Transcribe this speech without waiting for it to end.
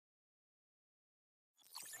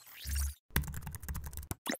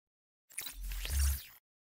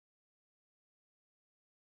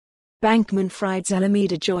Bankman-Fried's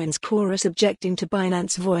Alameda joins chorus objecting to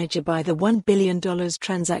Binance Voyager buy. The $1 billion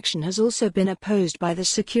transaction has also been opposed by the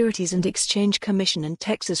Securities and Exchange Commission and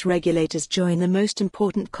Texas regulators. Join the most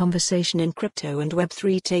important conversation in crypto and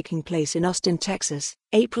Web3 taking place in Austin, Texas,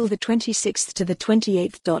 April the 26th to the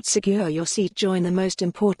 28th. Secure your seat. Join the most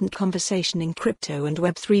important conversation in crypto and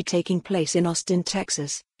Web3 taking place in Austin,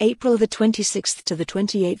 Texas, April the 26th to the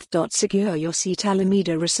 28th. Secure your seat.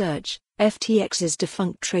 Alameda Research, FTX's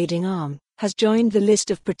defunct trading arm, has joined the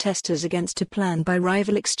list of protesters against a plan by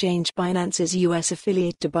rival exchange Binance's U.S.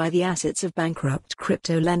 affiliate to buy the assets of bankrupt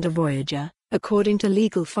crypto lender Voyager, according to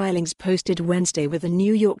legal filings posted Wednesday with the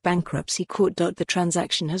New York Bankruptcy Court. The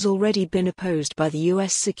transaction has already been opposed by the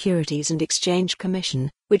U.S. Securities and Exchange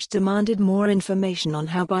Commission, which demanded more information on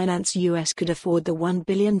how Binance US could afford the $1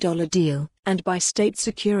 billion deal, and by state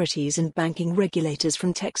securities and banking regulators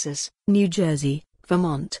from Texas, New Jersey,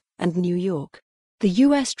 Vermont, and New York. The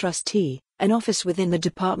U.S. trustee, an office within the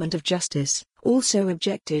Department of Justice, also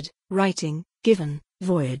objected, writing, "Given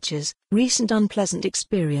Voyager's recent unpleasant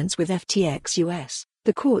experience with FTX US,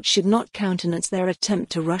 the court should not countenance their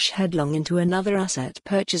attempt to rush headlong into another asset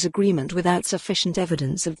purchase agreement without sufficient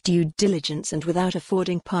evidence of due diligence and without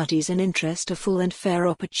affording parties in interest a full and fair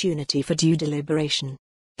opportunity for due deliberation."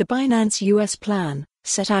 The Binance US plan,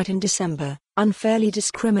 set out in December, unfairly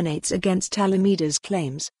discriminates against Alameda's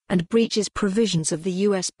claims, and breaches provisions of the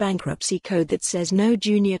U.S. Bankruptcy Code that says no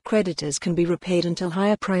junior creditors can be repaid until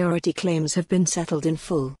higher priority claims have been settled in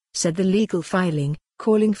full, said the legal filing,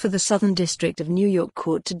 calling for the Southern District of New York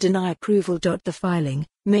Court to deny approval. The filing,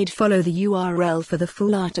 made follow the URL for the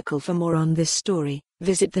full article. For more on this story,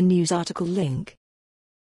 visit the news article link.